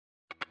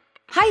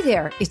Hi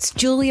there, it's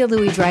Julia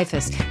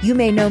Louis-Dreyfus. You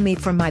may know me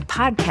from my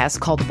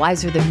podcast called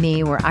Wiser Than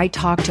Me, where I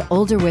talk to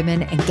older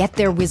women and get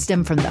their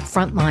wisdom from the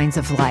front lines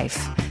of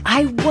life.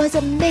 I was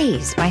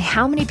amazed by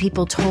how many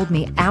people told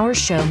me our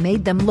show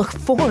made them look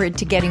forward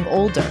to getting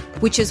older,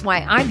 which is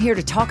why I'm here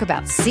to talk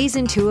about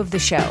Season 2 of the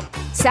show.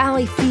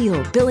 Sally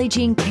Field, Billie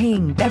Jean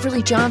King,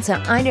 Beverly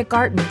Johnson, Ina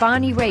Garten,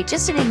 Bonnie Raitt,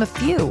 just to name a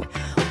few.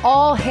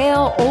 All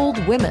hail old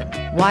women.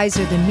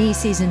 Wiser Than Me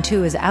Season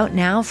 2 is out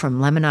now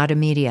from Lemonada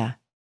Media.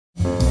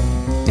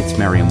 It's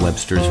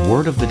Merriam-Webster's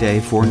Word of the Day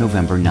for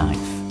November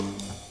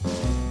 9th.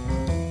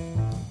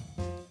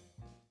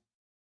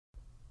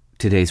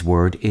 Today's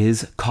word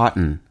is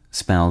quṭun,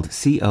 spelled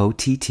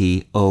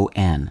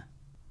Cotton.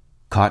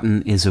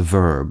 Quṭun is a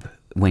verb.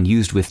 When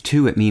used with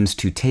to, it means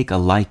to take a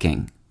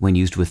liking. When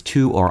used with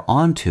to or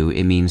onto,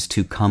 it means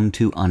to come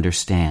to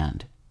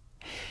understand.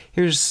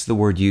 Here's the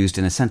word used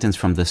in a sentence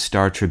from the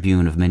Star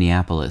Tribune of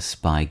Minneapolis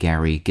by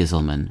Gary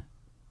Gisselman.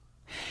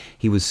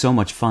 He was so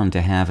much fun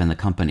to have in the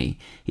company.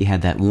 He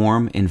had that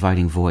warm,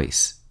 inviting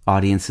voice.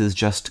 Audiences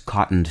just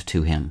quṭuned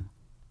to him.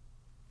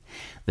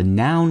 The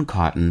noun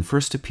quṭun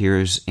first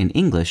appears in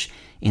English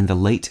in the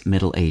late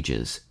Middle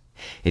Ages.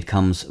 It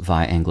comes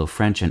via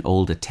Anglo-French and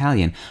Old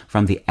Italian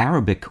from the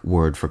Arabic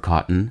word for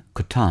quṭun,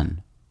 quṭun.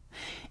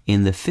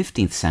 In the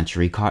 15th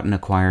century, quṭun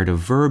acquired a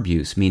verb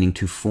use, meaning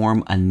to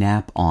form a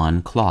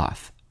nap-on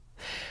cloth.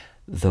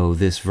 Though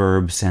this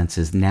verb sense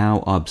is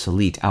now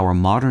obsolete, our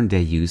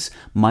modern-day use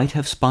might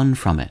have spun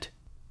from it.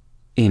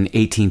 In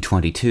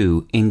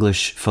 1822,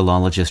 English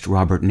philologist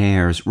Robert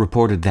Nares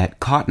reported that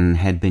quṭun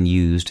had been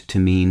used to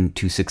mean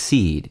to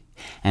succeed,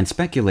 and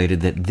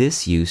speculated that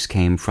this use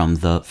came from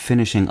the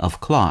finishing of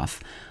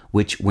cloth,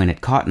 which, when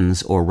it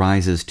quṭuns or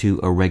rises to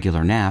a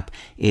regular nap,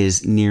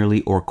 is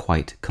nearly or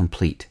quite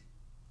complete.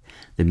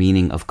 The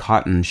meaning of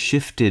quṭun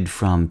shifted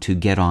from to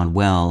get on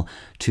well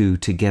to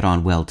get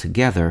on well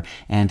together,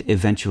 and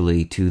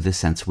eventually to the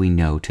sense we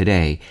know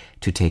today,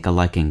 to take a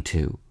liking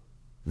to.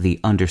 The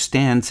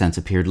understand sense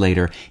appeared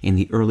later in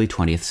the early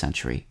 20th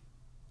century.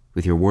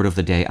 With your Word of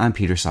the Day, I'm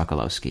Peter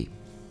Sokolowski.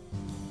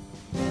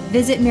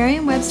 Visit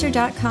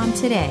Merriam-Webster.com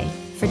today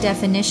for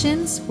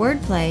definitions,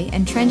 wordplay,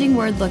 and trending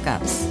word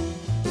lookups.